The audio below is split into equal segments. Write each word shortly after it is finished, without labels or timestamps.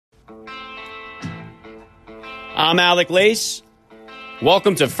I'm Alec Lace.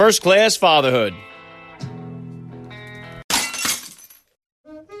 Welcome to First Class Fatherhood.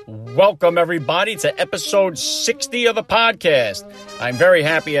 Welcome, everybody, to episode 60 of the podcast. I'm very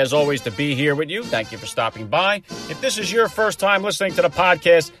happy, as always, to be here with you. Thank you for stopping by. If this is your first time listening to the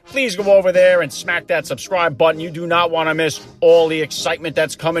podcast, please go over there and smack that subscribe button. You do not want to miss all the excitement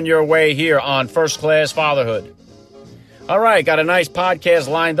that's coming your way here on First Class Fatherhood. All right, got a nice podcast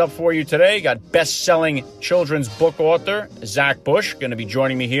lined up for you today. Got best-selling children's book author Zach Bush going to be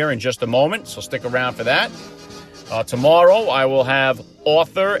joining me here in just a moment, so stick around for that. Tomorrow, I will have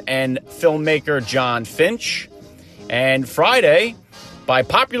author and filmmaker John Finch. And Friday, by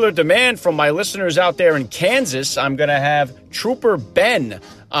popular demand from my listeners out there in Kansas, I'm going to have Trooper Ben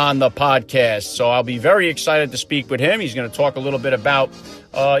on the podcast. So I'll be very excited to speak with him. He's going to talk a little bit about,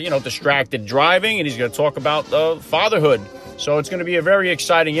 distracted driving, and he's going to talk about fatherhood. So it's going to be a very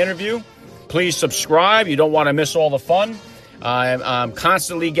exciting interview. Please subscribe. You don't want to miss all the fun. I'm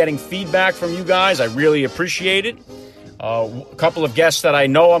constantly getting feedback from you guys. I really appreciate it. A couple of guests that I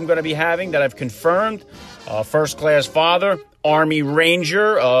know I'm going to be having that I've confirmed. First Class Father, Army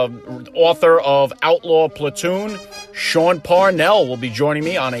Ranger, author of Outlaw Platoon, Sean Parnell will be joining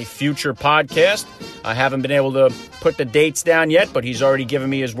me on a future podcast. I haven't been able to put the dates down yet, but he's already given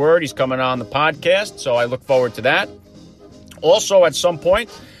me his word. He's coming on the podcast, so I look forward to that. Also, at some point,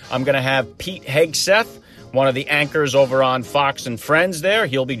 I'm going to have Pete Hegseth, one of the anchors over on Fox and Friends there.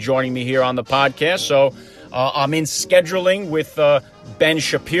 He'll be joining me here on the podcast. So I'm in scheduling with Ben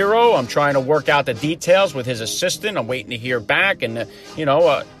Shapiro. I'm trying to work out the details with his assistant. I'm waiting to hear back. And,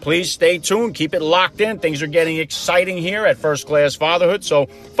 please stay tuned. Keep it locked in. Things are getting exciting here at First Class Fatherhood. So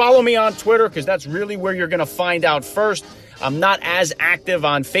follow me on Twitter because that's really where you're going to find out first. I'm not as active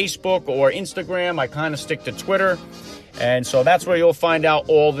on Facebook or Instagram. I kind of stick to Twitter. And so that's where you'll find out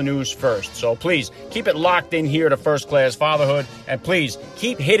all the news first. So please keep it locked in here to First Class Fatherhood. And please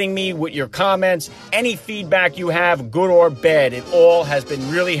keep hitting me with your comments. Any feedback you have, good or bad, it all has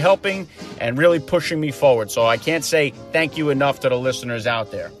been really helping and really pushing me forward. So I can't say thank you enough to the listeners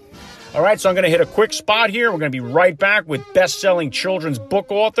out there. All right, so I'm going to hit a quick spot here. We're going to be right back with best-selling children's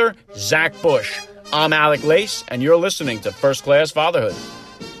book author Zach Bush. I'm Alec Lace, and you're listening to First Class Fatherhood.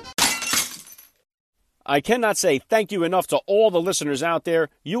 I cannot say thank you enough to all the listeners out there.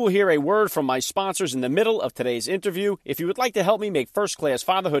 You will hear a word from my sponsors in the middle of today's interview. If you would like to help me make First Class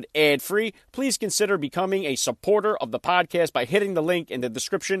Fatherhood ad-free, please consider becoming a supporter of the podcast by hitting the link in the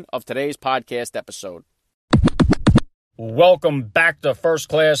description of today's podcast episode. Welcome back to First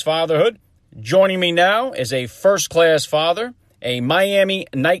Class Fatherhood. Joining me now is a first-class father, a Miami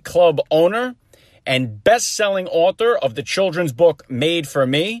nightclub owner, and best-selling author of the children's book Made for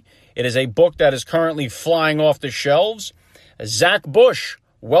Me. It is a book that is currently flying off the shelves. Zach Bush,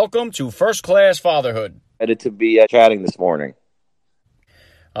 welcome to First Class Fatherhood. Excited to be chatting this morning.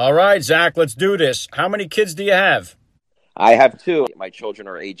 All right, Zach, let's do this. How many kids do you have? I have two. My children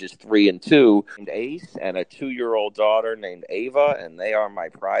are ages 3 and 2, named Ace, and a 2-year-old daughter named Ava, and they are my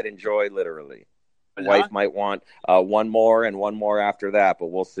pride and joy, literally. My wife might want one more and one more after that, but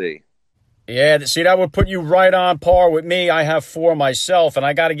we'll see. Yeah, see, that would put you right on par with me. I have 4 myself, and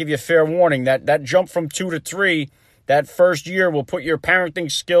I got to give you a fair warning. That jump from 2 to 3, that first year will put your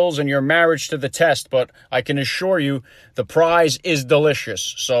parenting skills and your marriage to the test. But I can assure you the prize is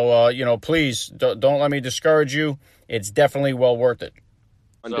delicious. So, please don't let me discourage you. It's definitely well worth it.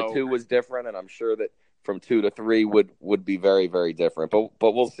 1 to 2 was different, and I'm sure that from 2 to 3 would be very, very different.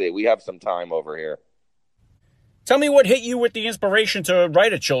 But we'll see. We have some time over here. Tell me what hit you with the inspiration to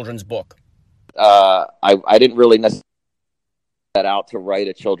write a children's book. I didn't really necessarily set out to write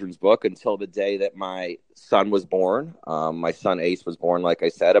a children's book until the day that my son was born. My son Ace was born, like I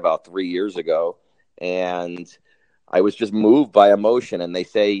said, about 3 years ago. And I was just moved by emotion. And they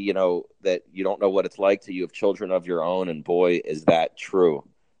say, that you don't know what it's like till you have children of your own. And boy, is that true.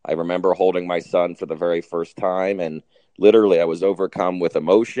 I remember holding my son for the very first time. And literally I was overcome with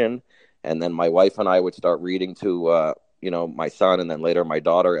emotion. And then my wife and I would start reading to, my son and then later my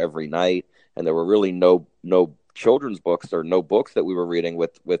daughter every night. And there were really no children's books or no books that we were reading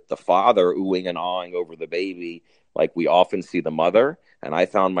with the father oohing and awing over the baby like we often see the mother. And I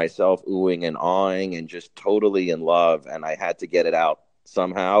found myself oohing and awing and just totally in love. And I had to get it out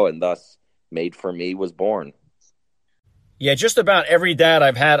somehow. And thus Made for Me was born. Yeah, just about every dad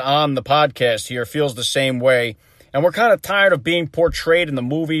I've had on the podcast here feels the same way. And we're kind of tired of being portrayed in the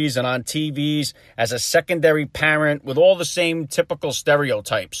movies and on TVs as a secondary parent with all the same typical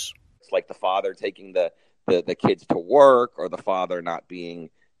stereotypes. Like the father taking the kids to work or the father not being,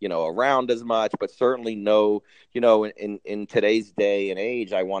 around as much, but certainly in today's day and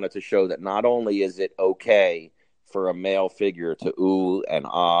age, I wanted to show that not only is it okay for a male figure to ooh and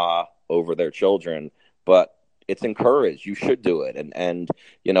ah over their children, but it's encouraged. You should do it. And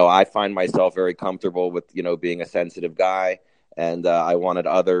I find myself very comfortable with, being a sensitive guy. And I wanted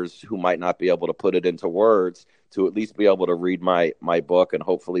others who might not be able to put it into words to at least be able to read my book and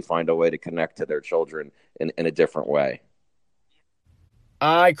hopefully find a way to connect to their children in a different way.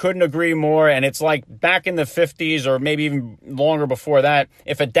 I couldn't agree more. And it's like back in the 50s or maybe even longer before that,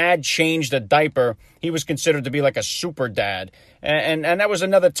 if a dad changed a diaper, he was considered to be like a super dad. And that was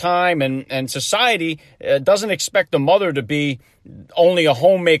another time. And society doesn't expect the mother to be only a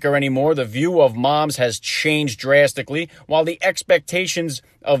homemaker anymore. The view of moms has changed drastically, while the expectations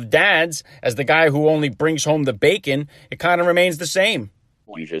of dads as the guy who only brings home the bacon, it kind of remains the same.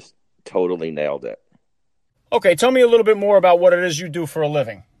 You just totally nailed it. Okay, tell me a little bit more about what it is you do for a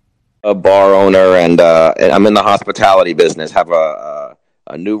living. A bar owner, and I'm in the hospitality business. Have a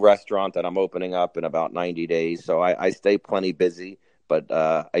new restaurant that I'm opening up in about 90 days. So I stay plenty busy, but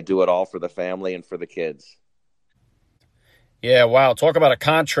I do it all for the family and for the kids. Yeah, wow. Talk about a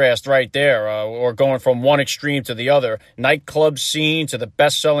contrast right there. Or going from one extreme to the other. Nightclub scene to the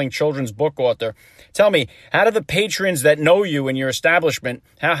best-selling children's book author. Tell me, how do the patrons that know you and your establishment,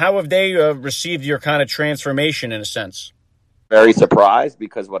 how have they received your kind of transformation in a sense? Very surprised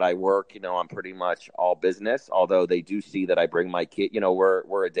because when I work, I'm pretty much all business, although they do see that I bring my kid.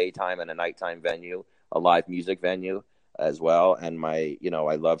 We're a daytime and a nighttime venue, a live music venue as well. And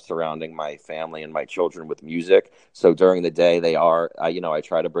I love surrounding my family and my children with music. So during the day I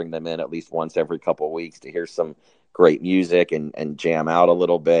try to bring them in at least once every couple of weeks to hear some great music and jam out a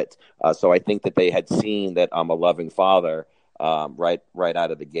little bit. So I think that they had seen that I'm a loving father right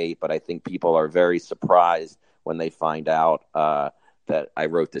out of the gate. But I think people are very surprised when they find out that I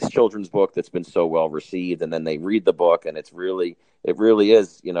wrote this children's book that's been so well received, and then they read the book, and it really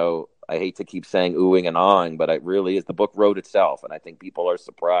is, I hate to keep saying oohing and ahhing, but it really is. The book wrote itself, and I think people are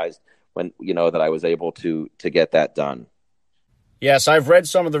surprised when, that I was able to get that done. Yes, I've read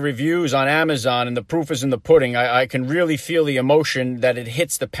some of the reviews on Amazon, and the proof is in the pudding. I can really feel the emotion that it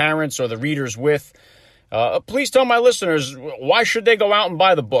hits the parents or the readers with. Please tell my listeners, why should they go out and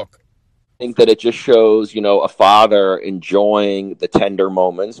buy the book? I think that it just shows, a father enjoying the tender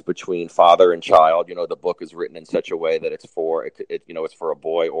moments between father and child. The book is written in such a way that it's for a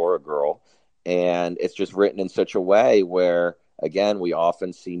boy or a girl. And it's just written in such a way where, again, we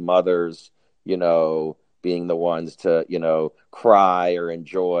often see mothers, being the ones to, cry or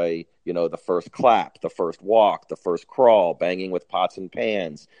enjoy, the first clap, the first walk, the first crawl, banging with pots and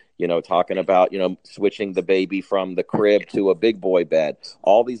pans, talking about, switching the baby from the crib to a big boy bed,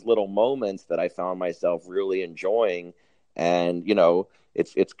 all these little moments that I found myself really enjoying. And,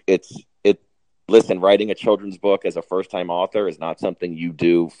 listen, writing a children's book as a first time author is not something you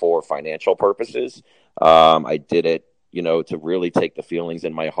do for financial purposes. I did it, to really take the feelings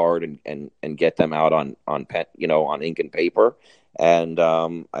in my heart and get them out on pen, on ink and paper. And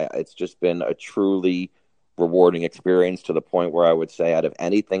it's just been a truly rewarding experience to the point where I would say out of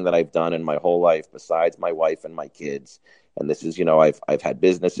anything that I've done in my whole life, besides my wife and my kids, and this is, I've had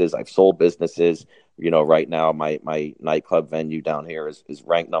businesses, I've sold businesses, right now my nightclub venue down here is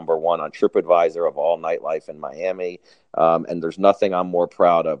ranked number 1 on TripAdvisor of all nightlife in Miami. And there's nothing I'm more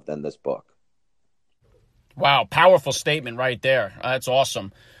proud of than this book. Wow, powerful statement right there. That's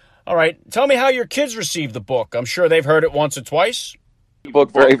awesome. All right, tell me how your kids received the book. I'm sure they've heard it once or twice. The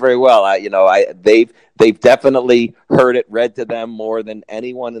book very, very well. They've definitely heard it read to them more than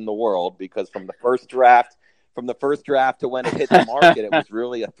anyone in the world, because from the first draft to when it hit the market, it was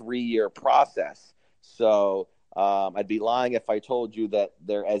really a 3-year process. So I'd be lying if I told you that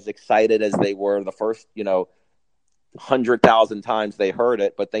they're as excited as they were the first, 100,000 times they heard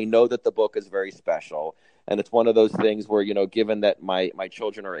it, but they know that the book is very special. And it's one of those things where, given that my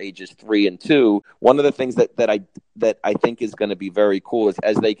children are ages 3 and 2, one of the things that I think is going to be very cool is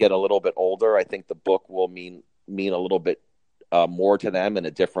as they get a little bit older, I think the book will mean a little bit more to them in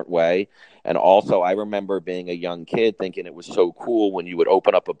a different way. And also, I remember being a young kid thinking it was so cool when you would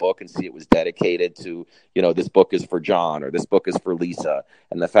open up a book and see it was dedicated to, this book is for John or this book is for Lisa.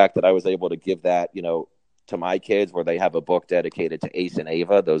 And the fact that I was able to give that, to my kids, where they have a book dedicated to Ace and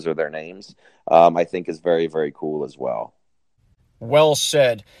Ava, those are their names, I think is very, very cool as well. Well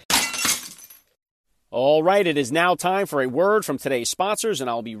said. All right, it is now time for a word from today's sponsors, and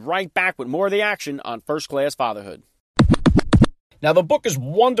I'll be right back with more of the action on First Class Fatherhood. Now, the book is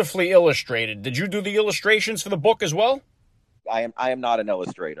wonderfully illustrated. Did you do the illustrations for the book as well? I am not an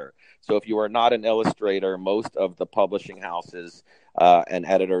illustrator. So if you are not an illustrator, most of the publishing houses and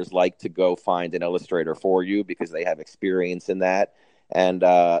editors like to go find an illustrator for you because they have experience in that. And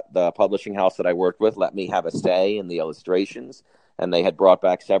the publishing house that I worked with let me have a say in the illustrations. And they had brought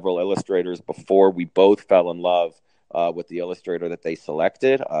back several illustrators before we both fell in love with the illustrator that they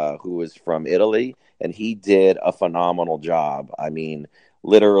selected, who was from Italy. And he did a phenomenal job. I mean,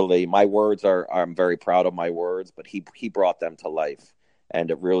 literally, my words I'm very proud of my words, but he brought them to life. And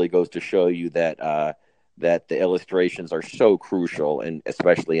it really goes to show you that that the illustrations are so crucial, and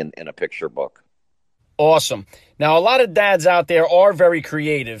especially in a picture book. Awesome. Now, a lot of dads out there are very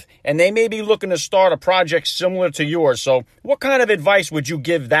creative, and they may be looking to start a project similar to yours. So what kind of advice would you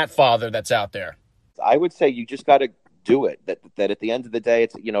give that father that's out there? I would say you just got to do it. That at the end of the day,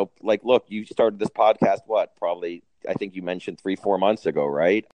 it's, like, look, you started this podcast, probably, I think you mentioned 3-4 months ago,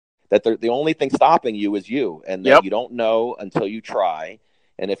 right? That the only thing stopping you is you, and that you don't know until you try.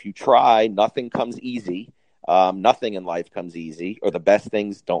 And if you try, nothing comes easy. Nothing in life comes easy, or the best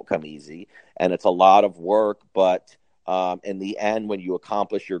things don't come easy. And it's a lot of work, but in the end, when you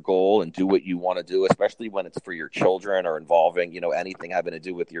accomplish your goal and do what you want to do, especially when it's for your children or involving, anything having to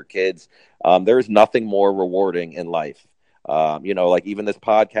do with your kids, there's nothing more rewarding in life. Like even this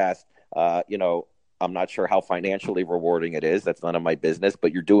podcast, I'm not sure how financially rewarding it is. That's none of my business,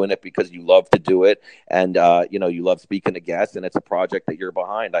 but you're doing it because you love to do it. And, you love speaking to guests, and it's a project that you're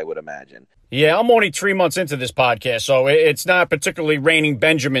behind, I would imagine. Yeah, I'm only 3 months into this podcast, so it's not particularly raining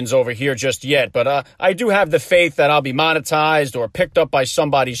Benjamins over here just yet. But I do have the faith that I'll be monetized or picked up by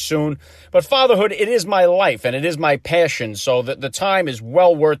somebody soon. But fatherhood, it is my life and it is my passion. So the time is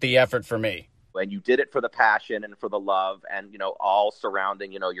well worth the effort for me. And you did it for the passion and for the love, and, all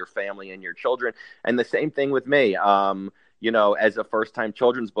surrounding, your family and your children. And the same thing with me. As a first-time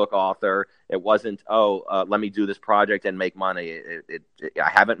children's book author, it wasn't, let me do this project and make money. I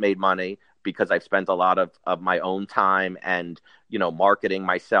haven't made money because I've spent a lot of my own time and, marketing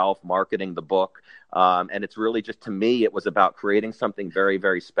myself, marketing the book. And it's really just, to me, it was about creating something very,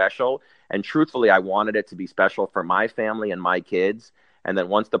 very special. And truthfully, I wanted it to be special for my family and my kids. And then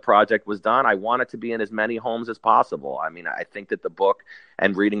once the project was done, I wanted to be in as many homes as possible. I mean, I think that the book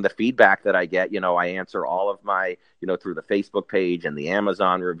and reading the feedback that I get, I answer all of my, through the Facebook page and the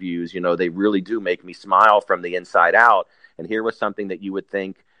Amazon reviews, they really do make me smile from the inside out. And here was something that you would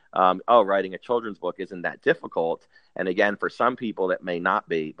think, writing a children's book isn't that difficult. And again, for some people, that may not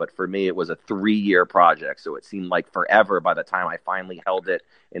be. But for me, it was a 3-year project. So it seemed like forever by the time I finally held it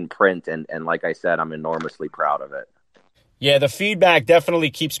in print. And like I said, I'm enormously proud of it. Yeah, the feedback definitely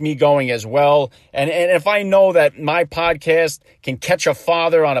keeps me going as well. And if I know that my podcast can catch a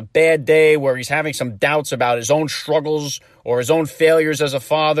father on a bad day where he's having some doubts about his own struggles or his own failures as a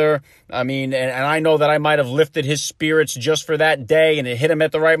father, I mean, and I know that I might have lifted his spirits just for that day and it hit him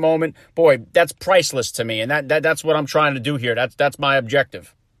at the right moment, boy, that's priceless to me. And that's what I'm trying to do here. That's my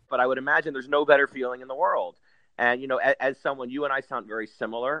objective. But I would imagine there's no better feeling in the world. And, as someone, you and I sound very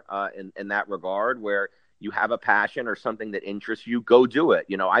similar in that regard, where you have a passion or something that interests you, go do it.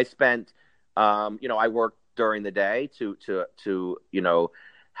 I spent, I worked during the day to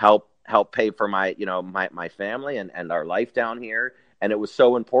help pay for my, my family and our life down here. And it was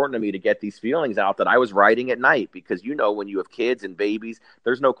so important to me to get these feelings out that I was writing at night, because, when you have kids and babies,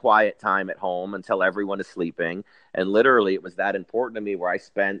 there's no quiet time at home until everyone is sleeping. And literally it was that important to me, where I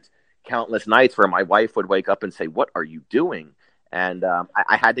spent countless nights where my wife would wake up and say, "What are you doing?" And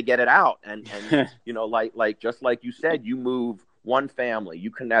I had to get it out. And like just like you said, you move one family, you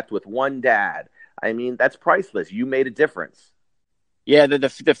connect with one dad. I mean, that's priceless. You made a difference. Yeah,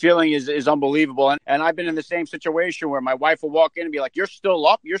 the feeling is unbelievable. And I've been in the same situation where my wife will walk in and be like, "You're still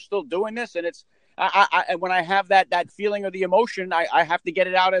up? You're still doing this?" And it's, when I have that feeling or the emotion, I have to get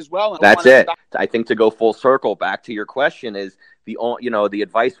it out as well. And that's it. I think, to go full circle back to your question, is the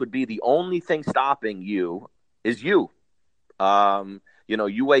advice would be, the only thing stopping you is you.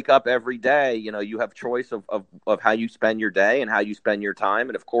 You wake up every day, you have choice of how you spend your day and how you spend your time.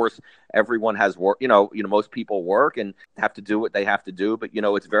 And of course, everyone has work, most people work and have to do what they have to do. But,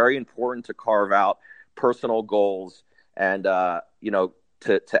 it's very important to carve out personal goals. And,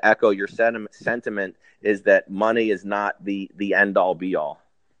 to echo your sentiment is that money is not the end all be all.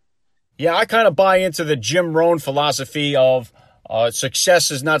 Yeah, I kind of buy into the Jim Rohn philosophy of success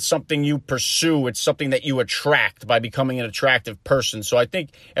is not something you pursue. It's something that you attract by becoming an attractive person. So I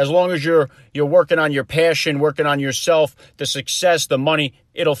think as long as you're working on your passion, working on yourself, the success, the money,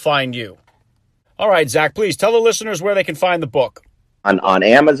 it'll find you. All right, Zach, please tell the listeners where they can find the book. On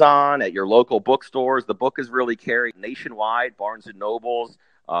Amazon, at your local bookstores. The book is really carried nationwide, Barnes & Nobles,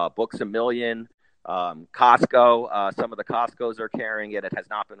 Books A Million, Costco, some of the Costcos are carrying it. It has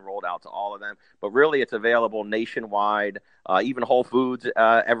not been rolled out to all of them, but really it's available nationwide. Even Whole Foods,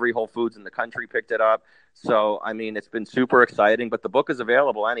 every Whole Foods in the country picked it up. So, I mean, it's been super exciting, but the book is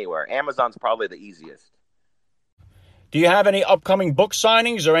available anywhere. Amazon's probably the easiest. Do you have any upcoming book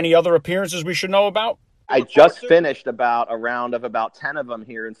signings or any other appearances we should know about? I just finished a round of about 10 of them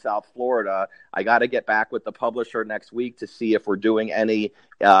here in South Florida. I got to get back with the publisher next week to see if we're doing any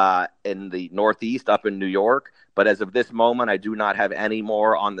in the Northeast up in New York. But as of this moment, I do not have any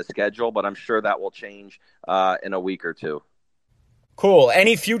more on the schedule, but I'm sure that will change in a week or two. Cool.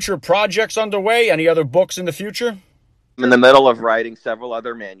 Any future projects underway? Any other books in the future? I'm in the middle of writing several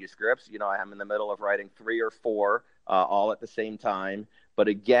other manuscripts. You know, I'm in the middle of writing 3 or 4 all at the same time. But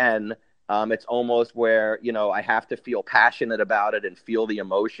again, it's almost where, you know, I have to feel passionate about it and feel the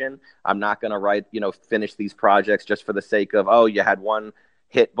emotion. I'm not going to finish these projects just for the sake of, oh, you had one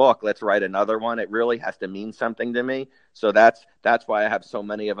hit book, let's write another one. It really has to mean something to me. So that's why I have so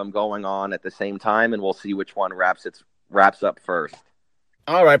many of them going on at the same time, and we'll see which one wraps up first.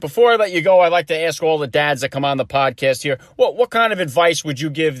 All right. Before I let you go, I'd like to ask all the dads that come on the podcast here, what kind of advice would you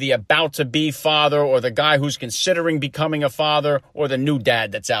give the about-to-be father or the guy who's considering becoming a father or the new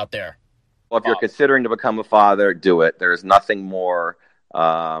dad that's out there? Well, if you're considering to become a father, do it. There's nothing more,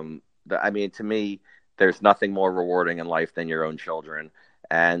 to me, there's nothing more rewarding in life than your own children.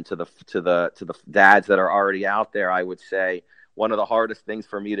 And to the dads that are already out there, I would say one of the hardest things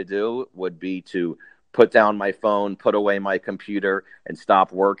for me to do would be to put down my phone, put away my computer, and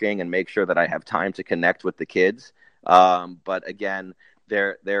stop working and make sure that I have time to connect with the kids. But again,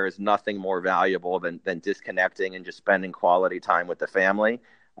 there is nothing more valuable than disconnecting and just spending quality time with the family.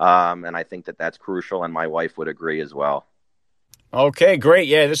 And I think that's crucial, and my wife would agree as well. Okay, great.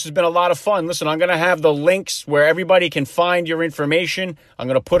 Yeah, this has been a lot of fun. Listen, I'm going to have the links where everybody can find your information. I'm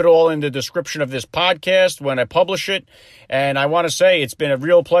going to put it all in the description of this podcast when I publish it. And I want to say it's been a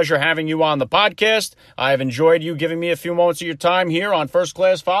real pleasure having you on the podcast. I have enjoyed you giving me a few moments of your time here on First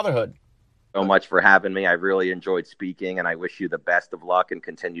Class Fatherhood. So much for having me. I really enjoyed speaking, and I wish you the best of luck and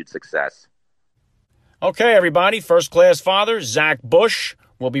continued success. Okay, everybody. First Class Father, Zach Bush.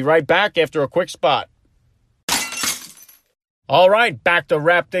 We'll be right back after a quick spot. All right, back to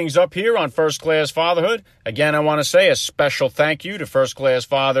wrap things up here on First Class Fatherhood. Again, I want to say a special thank you to First Class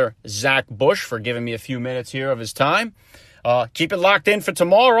Father Zach Bush for giving me a few minutes here of his time. Keep it locked in for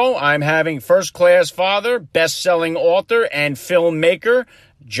tomorrow. I'm having First Class Father, best-selling author, and filmmaker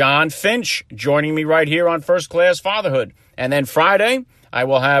John Finch joining me right here on First Class Fatherhood. And then Friday, I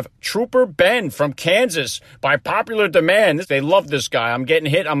will have Trooper Ben from Kansas by popular demand. They love this guy. I'm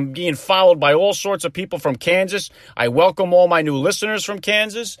getting hit. I'm being followed by all sorts of people from Kansas. I welcome all my new listeners from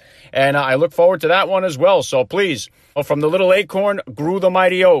Kansas, and I look forward to that one as well. So please, from the little acorn grew the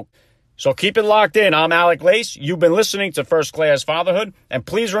mighty oak. So keep it locked in. I'm Alec Lace. You've been listening to First Class Fatherhood. And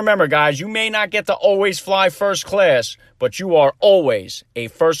please remember, guys, you may not get to always fly first class, but you are always a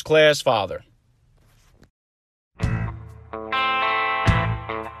first class father.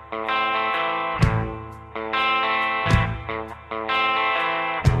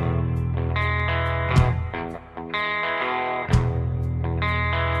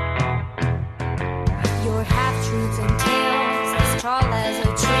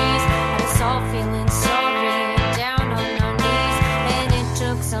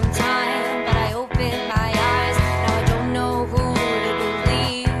 Sometimes